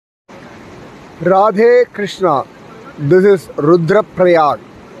Radhe Krishna. This is Rudraprayag,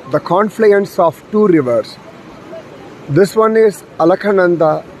 the confluence of two rivers. This one is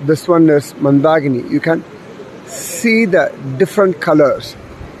Alakananda, this one is Mandakini. You can see the different colors.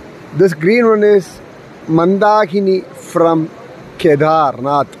 This green one is Mandakini from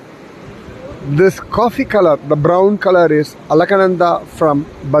Kedarnath. This coffee color, the brown color, is Alakananda from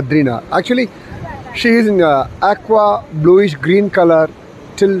Badrinath. Actually, she is in aqua bluish green color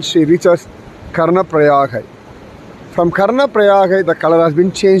till she reaches Rudraprayag. From Rudraprayag, the color has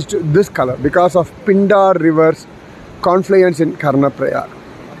been changed to this color because of Pindar river's confluence in Rudraprayag.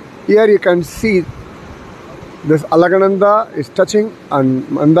 Here you can see this Alakananda is touching and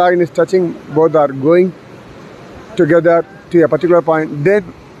Mandakini is touching. Both are going together to a particular point.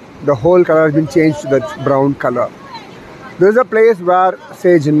 Then the whole color has been changed to that brown color. This is a place where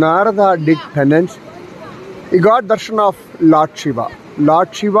sage Narada did penance. He got darshan of Lord Shiva.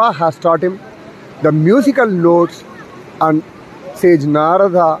 Lord Shiva has taught him the musical notes, and sage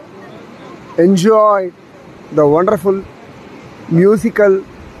Narada enjoyed the wonderful musical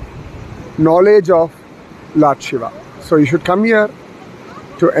knowledge of Lord Shiva. So you should come here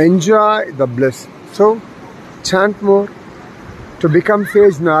to enjoy the bliss. So chant more to become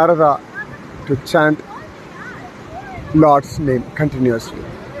sage Narada, to chant Lord's name continuously.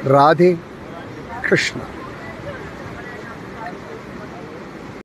 Radhe Krishna.